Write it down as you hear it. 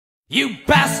You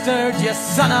bastard, you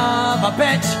son of a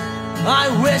bitch, I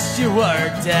wish you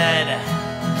were dead.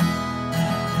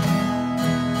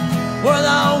 Were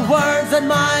the words that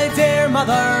my dear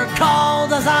mother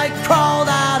called as I crawled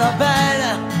out of bed.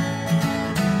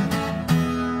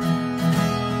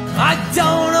 I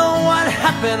don't know what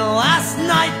happened last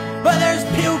night, but there's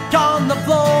puke on the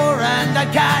floor and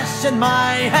a gash in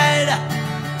my head.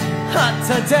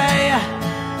 Today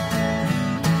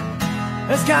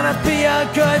it's gonna be a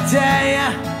good day.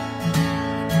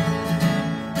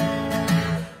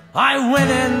 I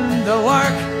went into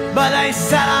work, but they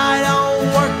said I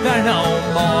don't work there no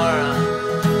more.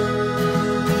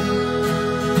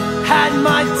 Had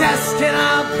my desk in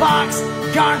a box,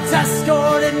 guards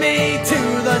escorted me to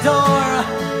the door.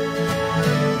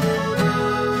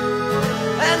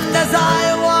 And as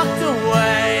I walked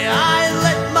away, I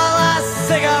lit my last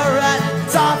cigarette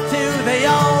off to the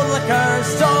old liquor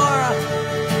store.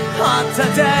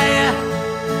 Today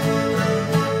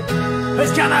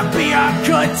it's gonna be a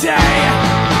good day.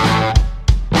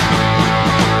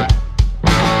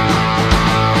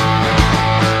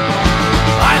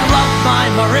 I love my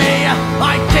Marie,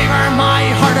 I gave her my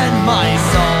heart and my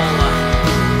soul.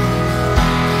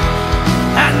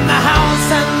 And the house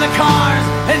and the cars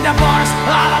and divorce,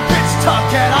 the bitch took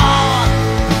it all.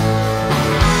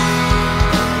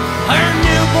 Her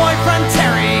new boyfriend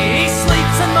Terry, he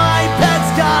sleeps in my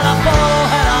bed's got a full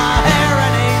head of hair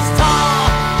and he's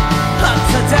tall.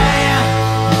 Today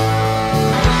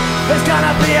it's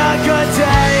gonna be a good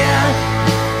day.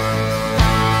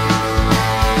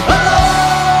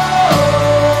 Alone,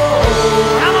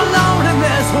 I'm alone in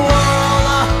this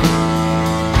world,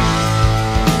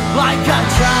 like a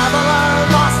traveler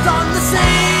lost on the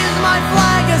seas. My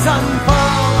flag is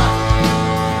unfurled.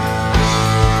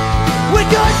 We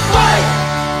could fight,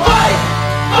 fight,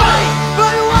 fight,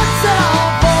 but what's it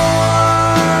all for?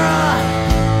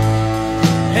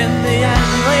 In the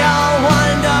end we all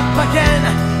wind up again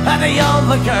at the old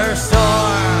liquor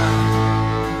store.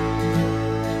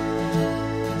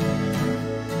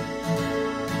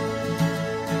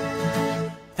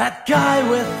 That guy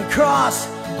with the cross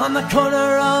on the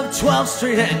corner of 12th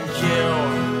Street and Q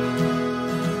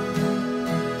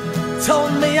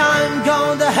told me I'm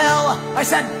going to hell. I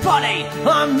said, buddy,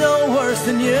 I'm no worse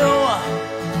than you.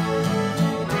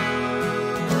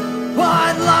 Well,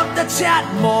 I'd love to chat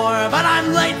more, but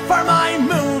I'm late for my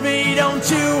movie. Don't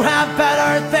you have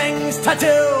better things to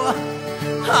do?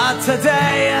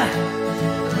 Today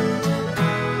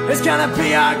it's gonna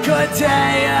be a good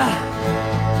day.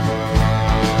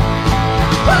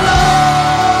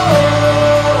 Alone,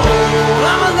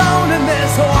 I'm alone in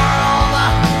this world,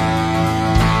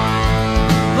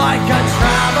 like a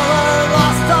traveler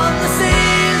lost on the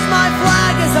seas. My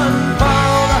flag is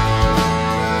unfurled.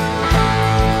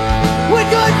 We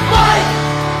could fight,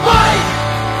 fight,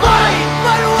 fight,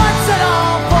 but what's it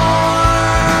all for?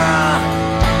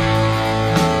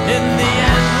 In the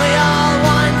end we all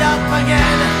wind up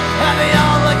again at the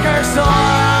old liquor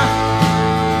store.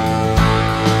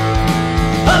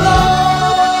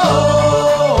 Alone,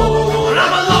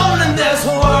 I'm alone in this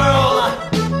world,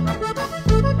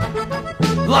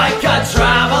 like a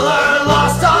traveler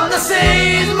lost on the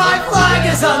seas. My flag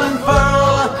is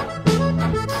unfurled.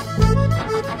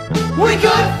 We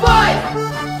could fight,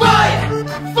 fight,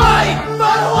 fight,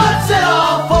 but what's it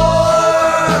all for?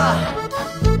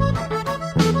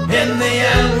 In the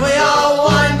end we all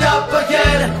wind up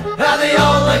again at the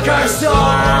old liquor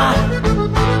store.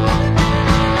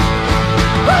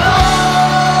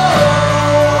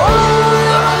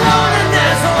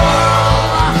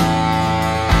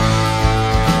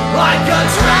 Like a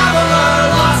traveler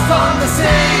lost on the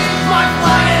sea, my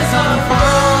flag is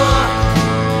unfurled.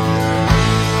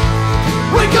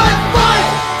 We could fight,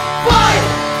 fight,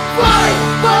 fight,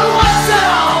 but what's it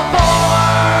all for?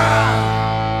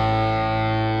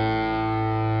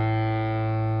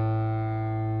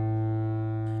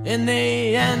 In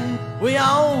the end, we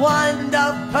all wind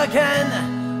up again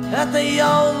at the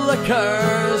old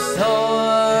liquor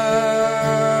store.